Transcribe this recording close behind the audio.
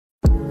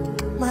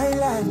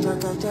life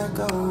jaga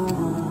jaga,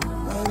 oh.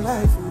 My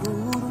life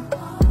ururu,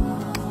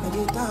 I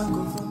dey thank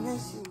God for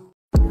mercy.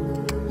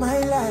 My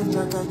life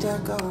jaga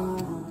jaga,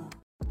 oh.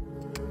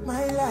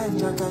 My life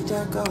jaga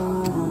jaga,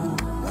 oh.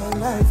 My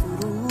life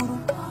ururu,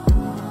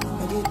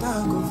 I dey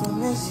thank God for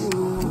mercy,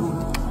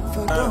 oh.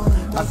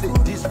 I said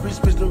this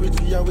bridge no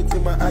reality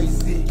within my eyes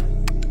see.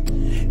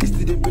 It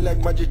still be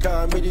like magic,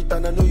 I made it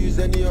and I no use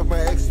any of my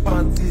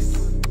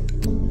expanses.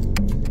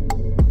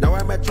 Now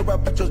I might trouble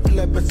pictures be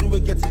like person we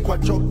get in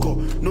choco.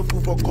 No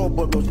food for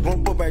cupboard, was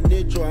born by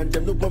nature and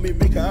them no bomb me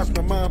make I ask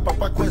my mama and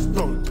papa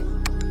question.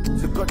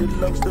 So cut the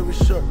long story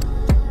short.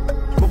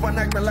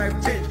 Overnight my life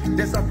changed,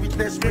 there's a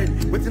witness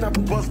rain. Waiting up a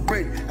bus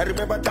brain, I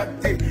remember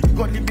that day.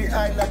 God leave me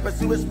high like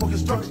person we smoking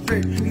strong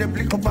strain. In the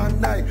blink of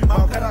an eye,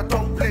 my car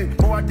don't play.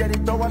 Oh I did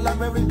it all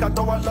America,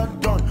 all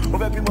London.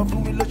 Over people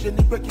from me lotion,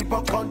 it keep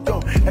on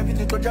condom.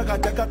 Everything to jaga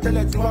jaga tell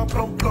it to one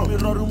plum. Me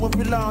roll move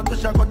me down to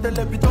shaka tell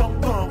it be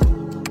dumb.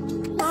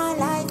 My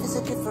life is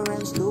a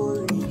different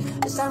story.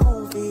 It's a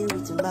movie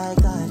written by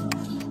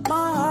God.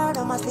 My heart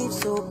on my sleeve,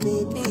 so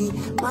baby.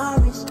 My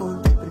wrist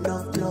on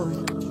enough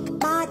blood.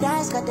 My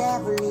dice got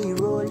heavily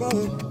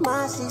rolling.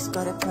 My six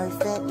got a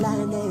perfect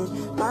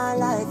lining. My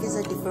life is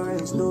a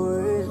different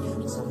story.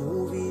 It's a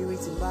movie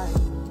written by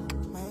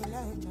my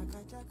life,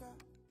 jaga jaga.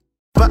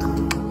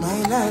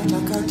 My life,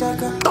 jaga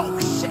jaga. Oh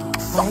shit.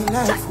 My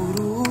life,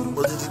 ururu.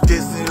 What did you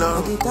taste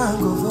long? I did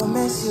tango for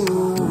mercy.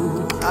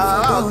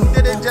 Ah,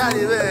 did it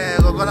jolly way?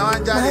 Go go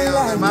down jolly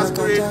on the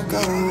masquerade.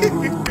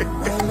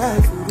 My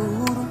life,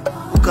 ururu.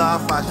 Who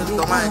can't fashion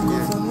to my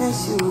For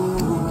mercy.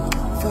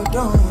 For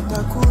don't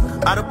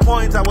takuru. At a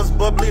point, I was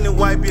bubbling in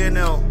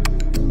YBNL.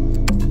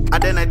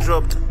 And then I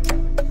dropped.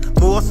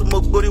 Most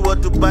smoke body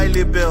what to buy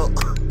label.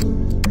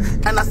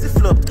 And I still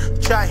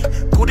flopped. Try.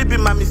 Could it be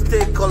my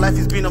mistake? Or life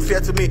is being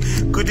unfair to me?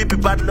 Could it be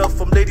bad luck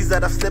from ladies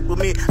that have slept with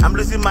me? I'm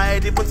losing my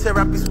head, even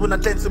therapists won't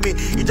attend to me.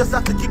 You just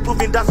have to keep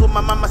moving, that's what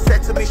my mama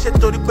said to me. She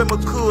told me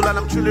I'm cool and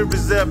I'm truly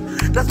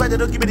reserved. That's why they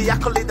don't give me the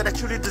accolade that I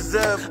truly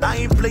deserve. I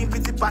ain't playing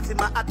pity party,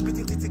 my heart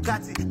beating titty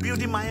catty.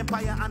 Building my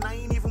empire and I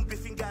ain't even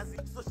beefing gazi.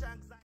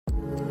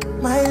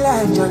 My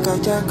life jaga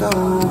jaga,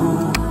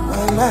 oh.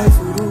 My life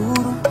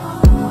ururu.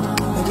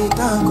 I dey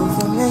thank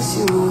God for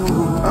mercy, oh.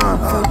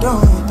 For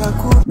don't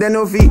takuru. Then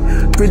no V,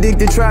 predict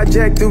the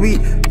trajectory.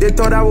 They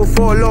thought I would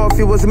fall off,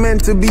 it was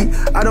meant to be.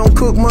 I don't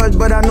cook much,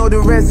 but I know the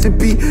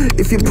recipe.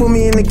 If you put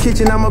me in the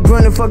kitchen, I'ma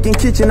run the fucking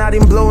kitchen. I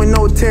didn't blow in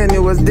no 10,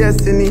 it was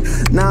destiny.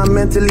 Now I'm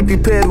mentally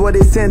prepared what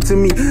they sent to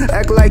me.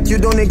 Act like you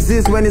don't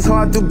exist when it's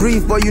hard to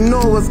breathe, but you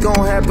know what's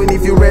gonna happen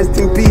if you rest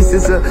in peace.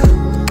 It's a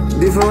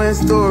different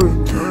story,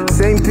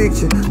 same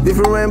picture,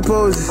 different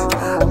poses.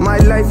 My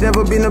life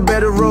never been a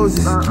bed of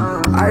roses.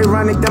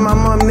 Ironic that my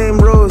mom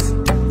named Rose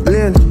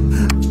Lynn,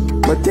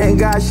 but thank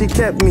God she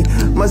kept me.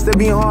 Must have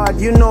been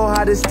hard, you know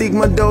how the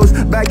stigma goes.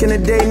 Back in the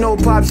day, no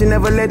pop, she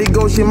never let it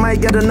go. She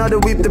might get another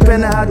whip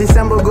depending how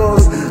December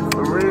goes.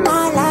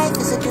 My life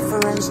is a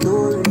different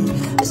story.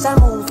 It's a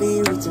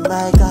movie written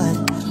by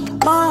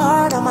God. My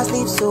heart on my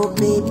sleeve, so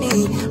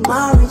baby.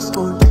 My wrist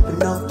on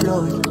enough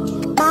blood.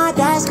 My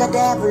dice got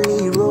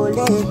heavily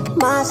rolling.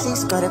 My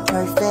six got a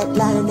perfect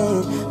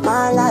lining.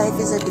 My life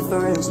is a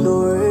different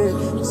story.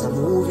 It's a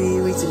movie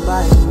written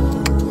by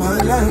my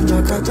life,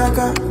 jaga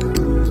jaga.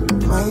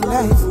 My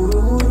life,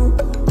 ururu.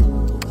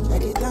 I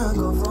did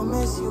tango for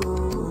mercy,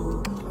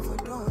 oh. For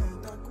don't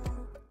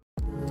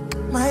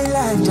takuru. My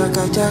life,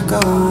 jaga jaga,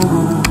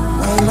 oh.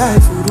 My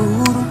life,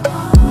 ururu.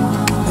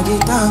 I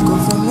did tango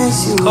for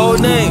mercy, oh.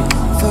 Code name.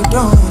 For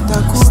don't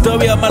takuru.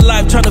 Story of my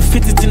life, trying to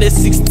fit it in a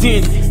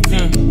 16.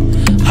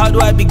 How do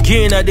I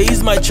begin? I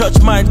use my church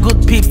mind,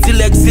 good peeps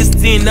still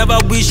existing. Never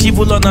wish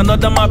evil on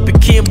another man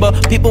picking,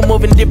 but people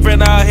moving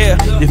different out here.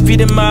 They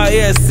feeding my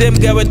ears. Same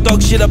guy will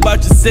talk shit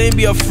about you, same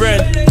be your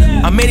friend.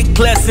 I made it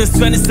clear since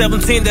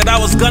 2017 that I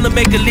was gonna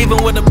make a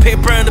living with a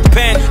paper and a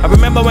pen. I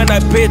remember when I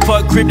paid for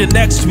a crib the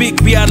next week,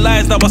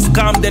 realized I was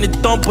scammed, then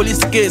it turned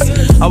police case.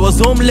 I was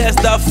homeless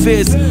that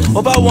face.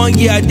 Over 1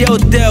 year I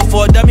dealt there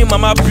for a dummy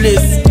mama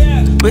place.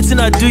 Waiting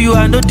I do you,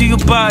 I know do you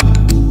bad.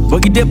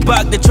 But get it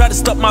back, they try to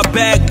stop my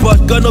bag,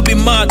 but gonna be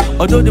mad.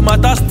 Although the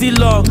matter still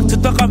long, to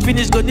talk and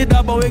finish, go need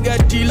that, but we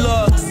get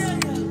deluxe.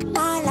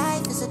 My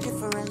life is a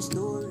different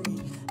story.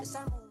 It's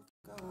a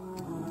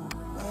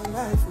my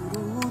life,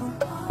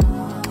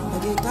 I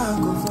did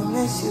tango for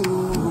mercy,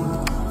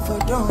 for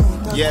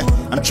don't. Yeah,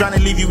 I'm trying to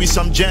leave you with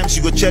some gems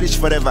you go cherish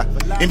forever.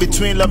 In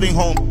between loving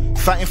home,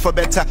 fighting for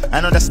better,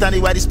 and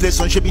understanding why this place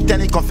on should be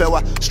turning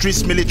confewa.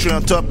 Streets military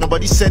on top,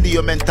 nobody sending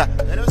your mentor.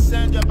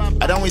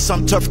 I don't win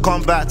some tough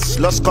combats,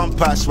 lost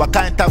compass, what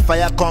kind of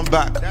fire come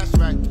back. That's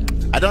right.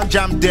 I don't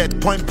jam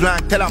dead, point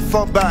blank, tell them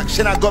fall back.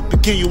 Shit I got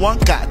picking, you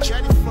won't catch.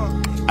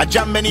 I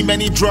jam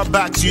many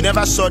drawbacks, you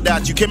never saw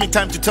that. You came in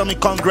time to tell me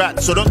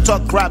congrats, so don't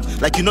talk crap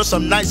like you know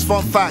some nice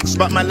fun facts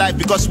about my life,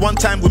 because one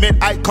time we made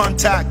eye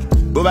contact.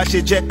 Boba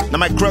sheje, now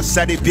my cross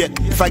side appear.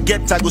 If I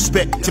get, I go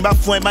spare. Timba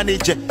phone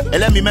manager, and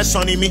let me mess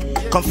on me.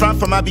 Confirm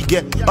from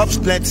Abigail, ups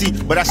plenty,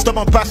 but I stop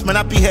on pass, man,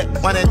 happy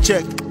head, one and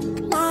check.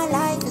 My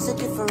life is a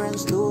different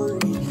story.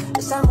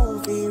 It's a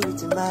movie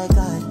written by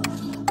God.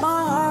 My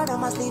heart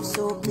sleep,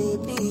 so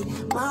baby,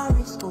 my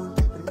wrist gon'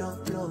 drippin'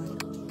 off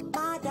blood.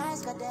 My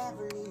dice got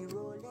devil.